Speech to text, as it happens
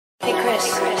Hey Cris,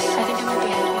 I think I might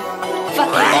be happy. Fuck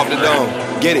yeah. Off the dome,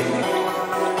 get it.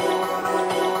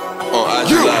 On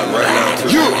IG Live right now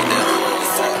too.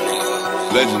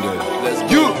 Legendary.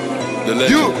 The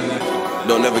legend.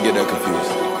 Don't never get that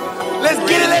confused. Let's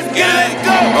get it, let's go!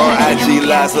 On IG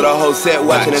Live, so the whole set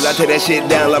watching as I take that shit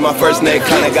down like my first name.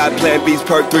 Kinda got plan B's,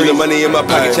 perk 3, the money in my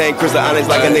pocket chain. Cris the Onyx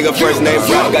like a nigga first name.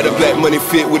 Robb got the black money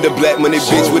fit with the black money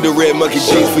bitch with the red monkey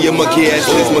jeans for your monkey ass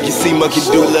lips. Monkey see, monkey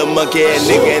do, little monkey ass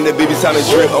nigga. And the baby Simon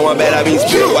drip. Oh my bad, I mean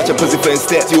spit. Watch a pussy foot and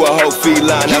steps. You a whole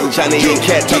feline. I was trying to eat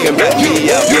cat talking about me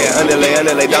out. Yeah, underlay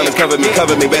down and cover me.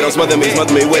 Babe, don't smother me.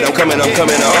 Wait, I'm coming.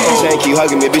 Chain keep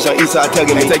hugging me, bitch on east side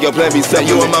tugging me. Take your plan B, son.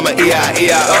 You a mama, E-I,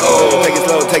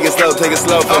 Take it slow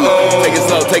for me. Take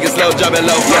it slow, drop it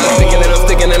low. I'm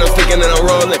sticking and I'm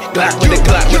rolling. Glock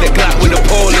with the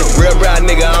polling. Real broad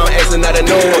nigga, I don't ask another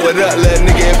no one. What up, little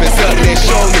nigga? If it's up, then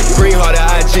show me. Green heart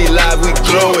IG Live, we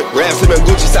glow it. Rap sippin'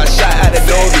 Gucci, so I shot out the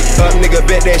Dolby. Nigga,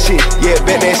 bet that shit. Yeah,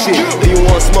 bet that shit. If you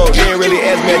want smoke, you ain't really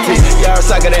ask me that. Y'all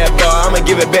suck at that bar, I'ma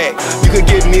give it back. You could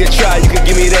give me a try, you could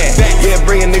give me that. Yeah,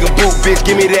 bring a nigga boot, bitch,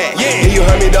 give me that. Yeah, you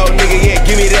heard me though, nigga, yeah,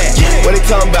 give me that. What they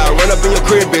talking about? Run up in your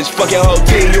crib, bitch. Fuck your whole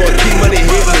team, you on key money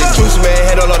hitless. Juice man,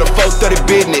 handle all the 430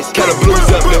 business. Kinda blues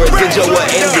up, the residual what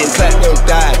ending. Clap them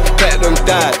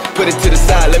thighs, put it to the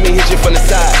side. Let me hit you from the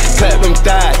side. Clap them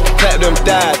thighs.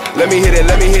 Let me hit it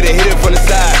from the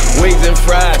side. Wings and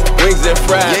fries, wings and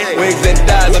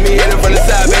thighs. Let me hit it from the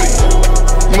side, baby.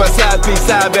 You my side piece,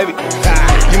 baby.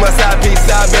 You my side piece,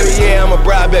 baby. Yeah, I'm a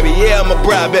bride,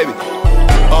 baby.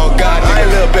 Oh God, I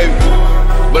ain't little baby.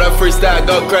 But I freestyle,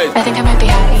 go crazy. I think I might be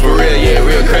happy. For real, yeah,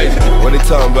 real crazy. What they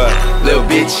talking about? Little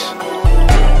bitch.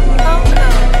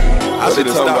 I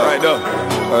should've stopped right there.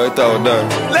 I thought it was done.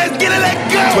 Let's get it, let's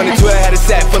go! 2012 had a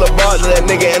sack full of bars, little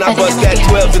nigga. And I bust that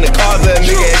 12s in the car, little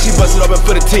nigga. And she busted open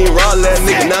for the team raw, little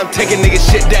nigga. Now I'm taking nigga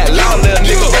shit that law, little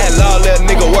nigga. That law, little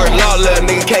nigga. Work law, little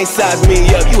nigga. Can't size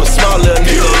me up, you a small little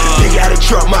nigga. Nigga out of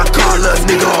truck, my car, little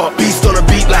nigga. Beast on the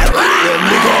beat like little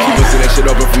nigga. She busted that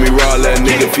shit open for me raw, little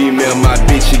nigga. Female, my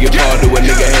bitch, she get hard to a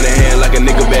nigga. Hand in hand like a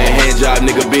nigga, bad hand job,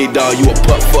 nigga. Big dog, you a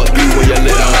pup, fuck you when you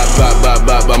little. Hot,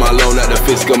 bop, my loan out the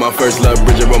fiscal. My first love,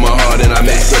 Bridget broke my heart and I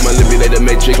met so manipulated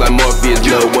matrix like Morpheus.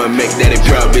 Lil' one, make daddy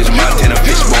proud, bitch. Montana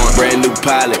fishbone, brand new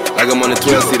pilot. Like I'm on a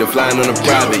 12-seater, flying on a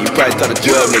private. You probably thought a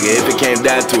 12, nigga. If it came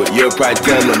down to it, you'll probably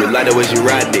tell me. Like the way she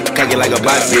ride it, cocky like a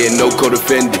box head, no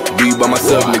co-defendant. Do you by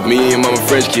myself, nigga? Me and mama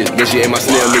French kiss, then she ain't my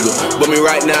snail, nigga. But me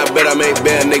right now, I bet I make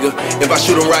bail, nigga. If I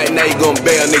shoot him right now, you gon'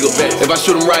 bail, nigga. If I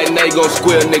shoot him right now, you gon'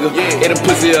 squeal, nigga. Hit a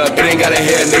pussy up, it ain't got a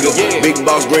hair, nigga. Big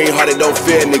boss green hearted, don't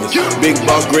fear, nigga. Big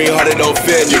boss green hearted, don't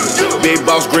fear, nigga. Big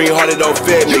boss green hearted, don't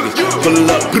fear, nigga. Pull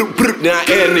up, then I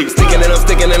air nigga. Sticking and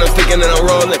I'm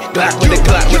rolling. Glock with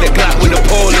the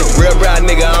polling. Real broad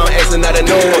nigga, I don't ask another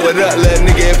no one. What up, little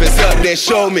nigga? If it's up, then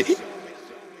show me.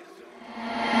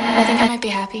 I think I might be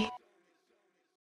happy.